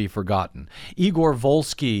not be forgotten." Igor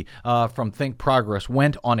Volsky from Think Progress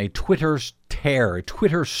went on a Twitter tear, a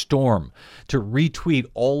Twitter storm, to retweet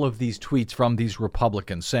all of these tweets from these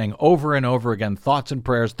Republicans, saying over and over again, thoughts and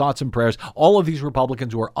prayers, all of these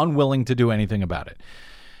Republicans who are unwilling to do anything about it.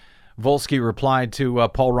 Volsky replied to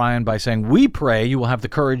Paul Ryan by saying, "We pray you will have the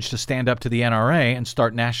courage to stand up to the NRA and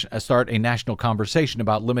start a national conversation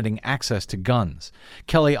about limiting access to guns."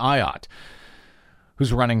 Kelly Ayotte,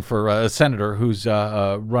 who's running for a senator, who's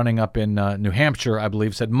running up in New Hampshire, I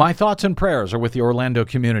believe, said, "My thoughts and prayers are with the Orlando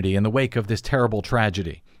community in the wake of this terrible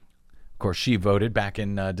tragedy." Of course, she voted back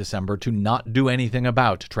in December to not do anything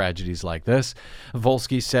about tragedies like this.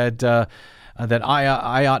 Volsky said that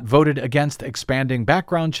Ayotte voted against expanding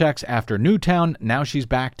background checks after Newtown. Now she's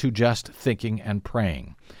back to just thinking and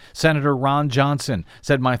praying. Senator Ron Johnson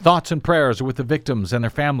said, "My thoughts and prayers are with the victims and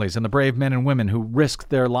their families and the brave men and women who risked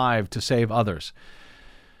their lives to save others."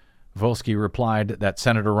 Volsky replied that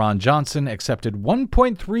Senator Ron Johnson accepted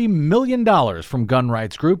 $1.3 million from gun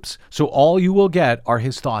rights groups, so all you will get are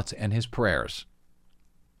his thoughts and his prayers.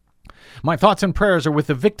 "My thoughts and prayers are with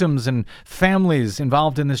the victims and families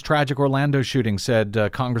involved in this tragic Orlando shooting," said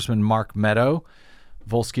Congressman Mark Meadow.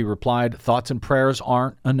 Volsky replied, "Thoughts and prayers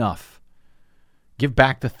aren't enough. Give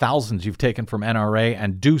back the thousands you've taken from NRA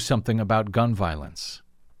and do something about gun violence."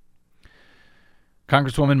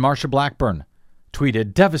 Congresswoman Marsha Blackburn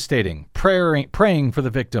tweeted, "Devastating, praying for the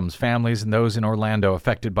victims, families, and those in Orlando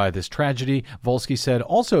affected by this tragedy." Volsky said,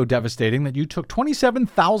 "Also devastating that you took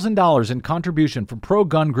 $27,000 in contribution from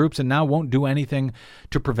pro-gun groups and now won't do anything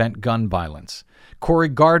to prevent gun violence."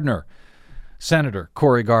 Senator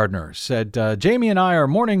Cory Gardner said, "Jamie and I are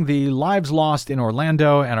mourning the lives lost in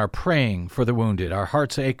Orlando and are praying for the wounded. Our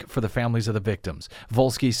hearts ache for the families of the victims."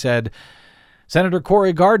 Volsky said, "Senator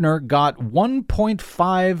Cory Gardner got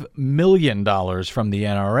 $1.5 million from the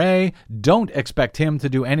NRA. Don't expect him to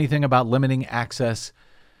do anything about limiting access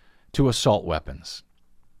to assault weapons."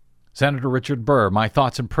 Senator Richard Burr, "My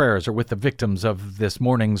thoughts and prayers are with the victims of this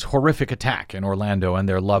morning's horrific attack in Orlando and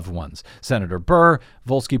their loved ones." Senator Burr,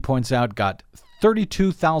 Volsky points out, got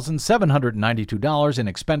 $32,792 in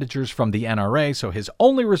expenditures from the NRA, so his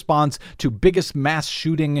only response to biggest mass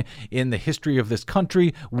shooting in the history of this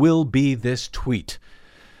country will be this tweet,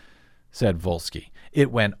 said Volsky.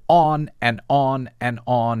 It went on and on and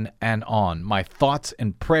on and on. My thoughts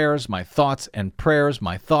and prayers, my thoughts and prayers,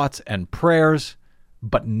 my thoughts and prayers,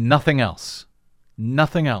 but nothing else.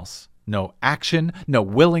 Nothing else. No action, no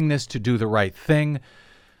willingness to do the right thing.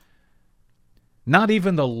 Not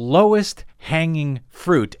even the lowest hanging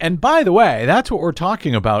fruit. And by the way, that's what we're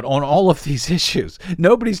talking about on all of these issues.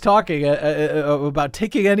 Nobody's talking about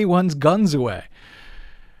taking anyone's guns away.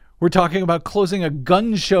 We're talking about closing a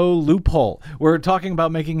gun show loophole. We're talking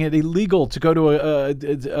about making it illegal to go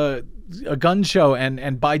to a gun show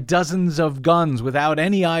and buy dozens of guns without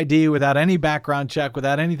any ID, without any background check,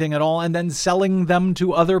 without anything at all, and then selling them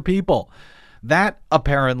to other people. That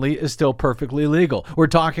apparently is still perfectly legal. We're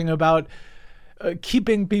talking about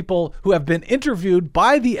keeping people who have been interviewed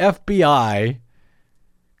by the FBI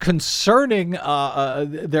concerning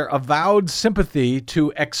their avowed sympathy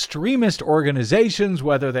to extremist organizations,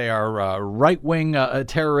 whether they are right-wing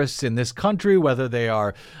terrorists in this country, whether they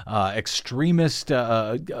are extremist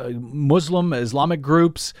Muslim, Islamic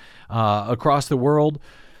groups across the world.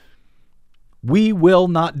 We will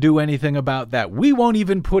not do anything about that. We won't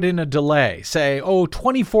even put in a delay. Say,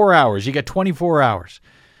 24 hours. You get 24 hours.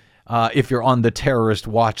 If you're on the terrorist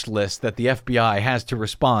watch list that the FBI has to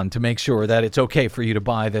respond to make sure that it's okay for you to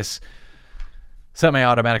buy this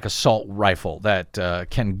semi-automatic assault rifle that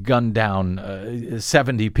can gun down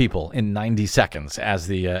 70 people in 90 seconds, as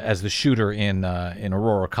the shooter in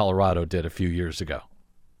Aurora, Colorado did a few years ago.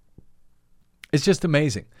 It's just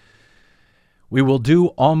amazing. We will do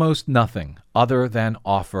almost nothing other than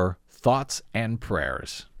offer thoughts and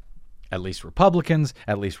prayers. At least Republicans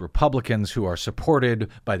who are supported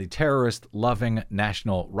by the terrorist-loving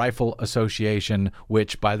National Rifle Association,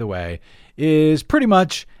 which, by the way, is pretty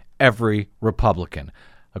much every Republican.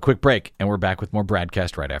 A quick break, and we're back with more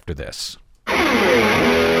BradCast right after this.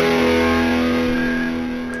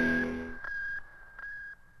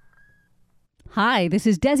 Hi, this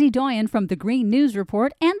is Desi Doyen from the Green News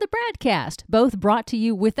Report and the BradCast, both brought to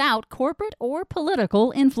you without corporate or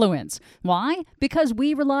political influence. Why? Because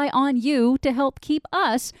we rely on you to help keep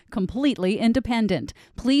us completely independent.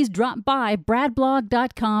 Please drop by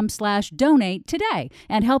bradblog.com/donate today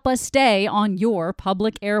and help us stay on your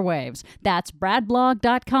public airwaves. That's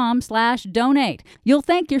bradblog.com/donate. You'll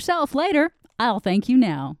thank yourself later. I'll thank you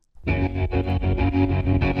now.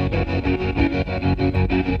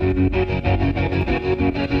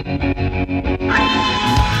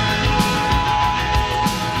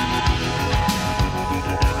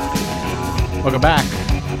 Welcome back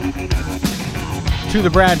to the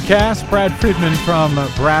BradCast. Brad Friedman from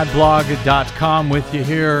BradBlog.com with you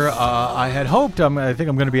here. I had hoped, I think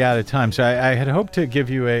I'm going to be out of time, so I had hoped to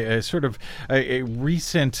give you a sort of a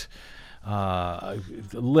recent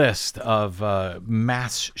list of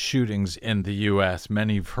mass shootings in the U.S.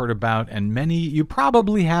 Many you've heard about, and many you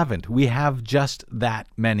probably haven't. We have just that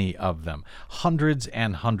many of them, hundreds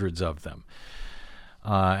and hundreds of them.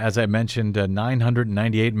 As I mentioned,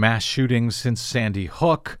 998 mass shootings since Sandy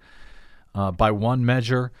Hook. By one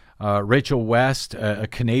measure, Rachel West, a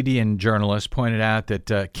Canadian journalist, pointed out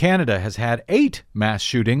that Canada has had 8 mass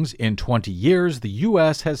shootings in 20 years. The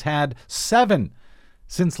U.S. has had 7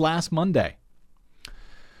 since last Monday.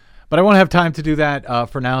 But I won't have time to do that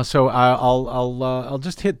for now, so I'll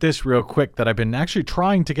just hit this real quick that I've been actually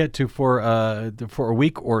trying to get to for a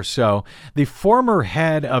week or so. The former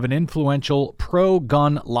head of an influential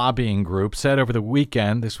pro-gun lobbying group said over the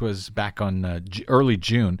weekend, this was back on early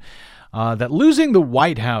June, that losing the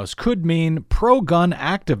White House could mean pro-gun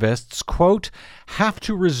activists, quote, have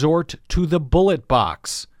to resort to the bullet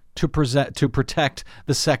box to protect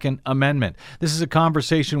the Second Amendment. This is a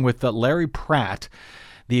conversation with Larry Pratt,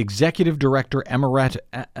 the executive director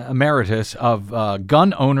emeritus of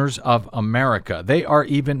Gun Owners of America. They are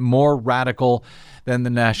even more radical than the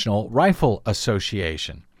National Rifle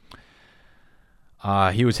Association.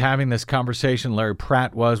 He was having this conversation, Larry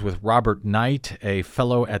Pratt was, with Robert Knight, a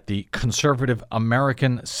fellow at the Conservative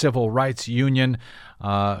American Civil Rights Union,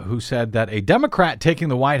 who said that a Democrat taking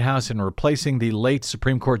the White House and replacing the late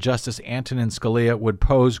Supreme Court Justice Antonin Scalia would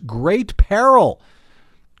pose great peril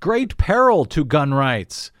to gun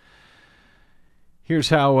rights. Here's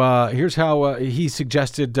how he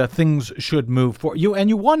suggested things should move forward.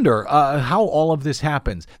 You wonder how all of this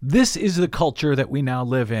happens. This is the culture that we now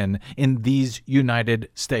live in these United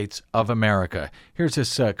States of America. Here's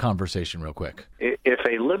this conversation real quick. If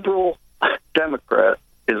a liberal Democrat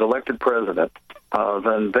is elected president,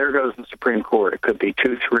 then there goes the Supreme Court. It could be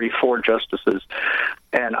 2, 3, 4 justices.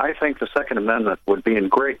 And I think the Second Amendment would be in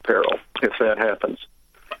great peril if that happens.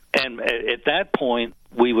 And at that point,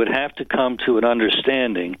 we would have to come to an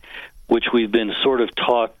understanding, which we've been sort of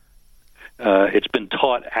taught, it's been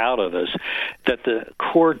taught out of us, that the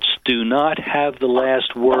courts do not have the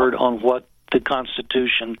last word on what the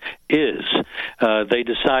Constitution is. They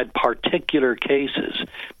decide particular cases.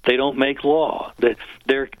 They don't make law.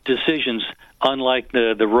 Their decisions, unlike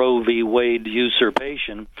the Roe v. Wade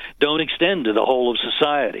usurpation, don't extend to the whole of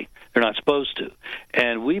society. They're not supposed to.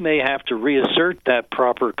 And we may have to reassert that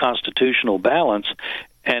proper constitutional balance,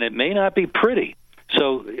 and it may not be pretty.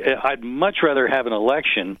 So I'd much rather have an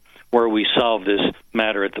election where we solve this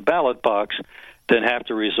matter at the ballot box than have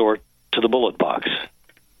to resort to the bullet box.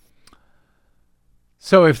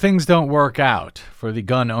 So if things don't work out for the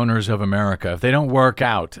gun owners of America, if they don't work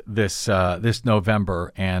out this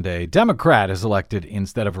November and a Democrat is elected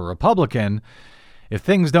instead of a Republican, if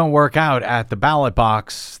things don't work out at the ballot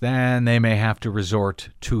box, then they may have to resort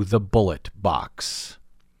to the bullet box.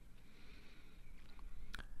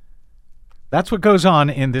 That's what goes on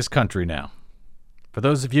in this country now. For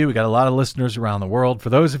those of you, we got a lot of listeners around the world. For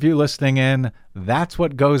those of you listening in, that's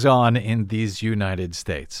what goes on in these United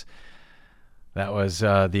States. That was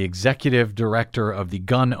the executive director of the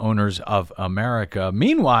Gun Owners of America.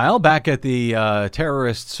 Meanwhile, back at the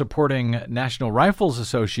terrorist-supporting National Rifles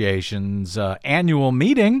Association's annual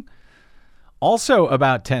meeting, also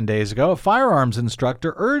about 10 days ago, a firearms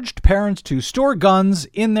instructor urged parents to store guns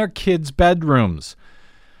in their kids' bedrooms.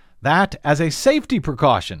 That as a safety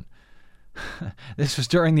precaution. This was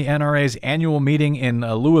during the NRA's annual meeting in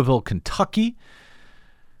Louisville, Kentucky,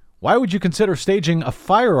 Why would you consider staging a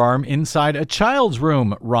firearm inside a child's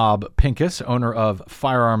room? Rob Pincus, owner of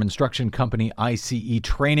firearm instruction company ICE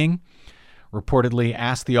Training, reportedly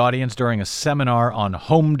asked the audience during a seminar on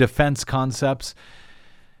home defense concepts.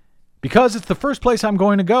 Because it's the first place I'm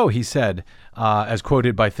going to go, he said, as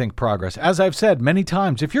quoted by Think Progress. As I've said many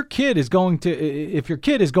times, if your kid is going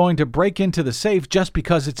to break into the safe just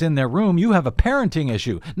because it's in their room, you have a parenting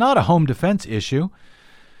issue, not a home defense issue.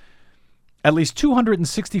 At least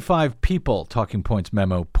 265 people, Talking Points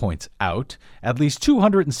memo points out, at least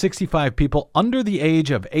 265 people under the age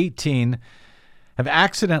of 18 have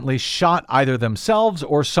accidentally shot either themselves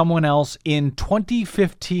or someone else in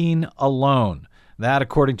 2015 alone. That,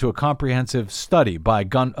 according to a comprehensive study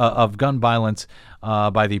of gun violence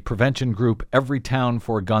by the prevention group Everytown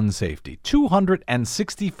for Gun Safety.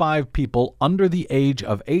 265 people under the age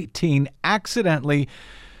of 18 accidentally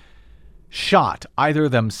shot either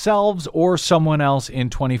themselves or someone else in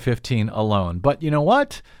 2015 alone. But you know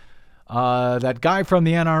what? That guy from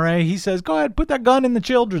the NRA, he says, go ahead, put that gun in the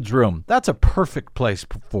children's room. That's a perfect place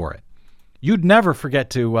for it. You'd never forget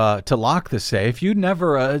to lock the safe. You'd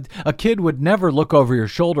never a kid would never look over your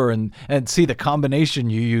shoulder and see the combination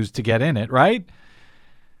you used to get in it, right?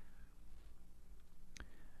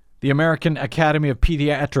 The American Academy of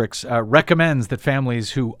Pediatrics recommends that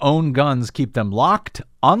families who own guns keep them locked,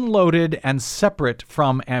 unloaded, and separate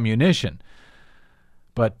from ammunition.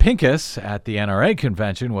 But Pincus at the NRA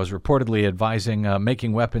convention was reportedly advising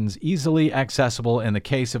making weapons easily accessible in the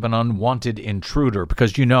case of an unwanted intruder,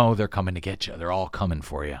 because you know they're coming to get you. They're all coming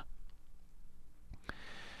for you.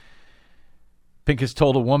 Pincus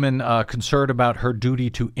told a woman concerned about her duty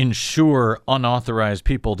to ensure unauthorized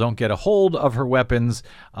people don't get a hold of her weapons.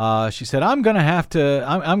 She said, I'm going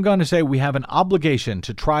to say we have an obligation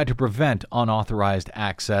to try to prevent unauthorized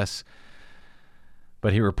access.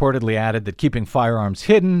 But he reportedly added that keeping firearms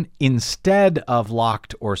hidden instead of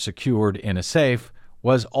locked or secured in a safe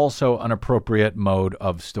was also an appropriate mode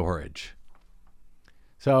of storage.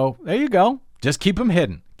 So there you go. Just keep them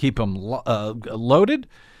hidden. Keep them loaded.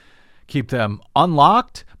 Keep them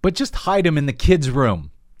unlocked, but just hide them in the kids'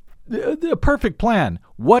 room. The perfect plan.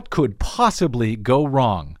 What could possibly go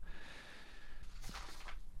wrong?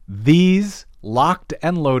 These locked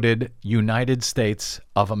and loaded United States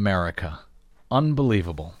of America.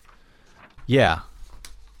 Unbelievable. Yeah,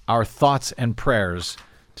 our thoughts and prayers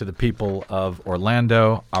to the people of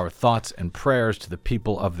Orlando, our thoughts and prayers to the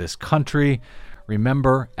people of this country.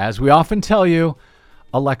 Remember, as we often tell you,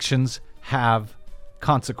 elections have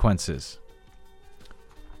consequences.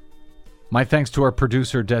 My thanks to our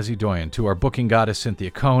producer, Desi Doyen, to our booking goddess, Cynthia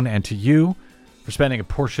Cohn, and to you for spending a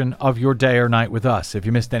portion of your day or night with us. If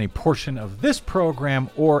you missed any portion of this program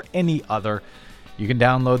or any other, you can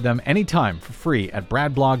download them anytime for free at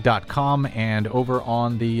bradblog.com, and over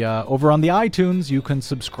on the iTunes, you can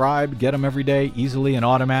subscribe, get them every day easily and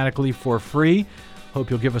automatically for free. Hope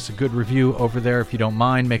you'll give us a good review over there if you don't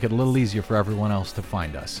mind. Make it a little easier for everyone else to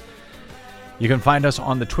find us. You can find us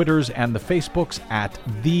on the Twitters and the Facebooks at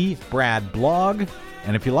The Brad Blog.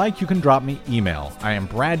 And if you like, you can drop me email. I am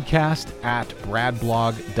BradCast at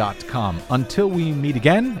bradblog.com. Until we meet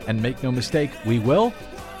again, and make no mistake, we will.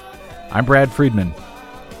 I'm Brad Friedman.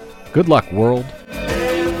 Good luck, world.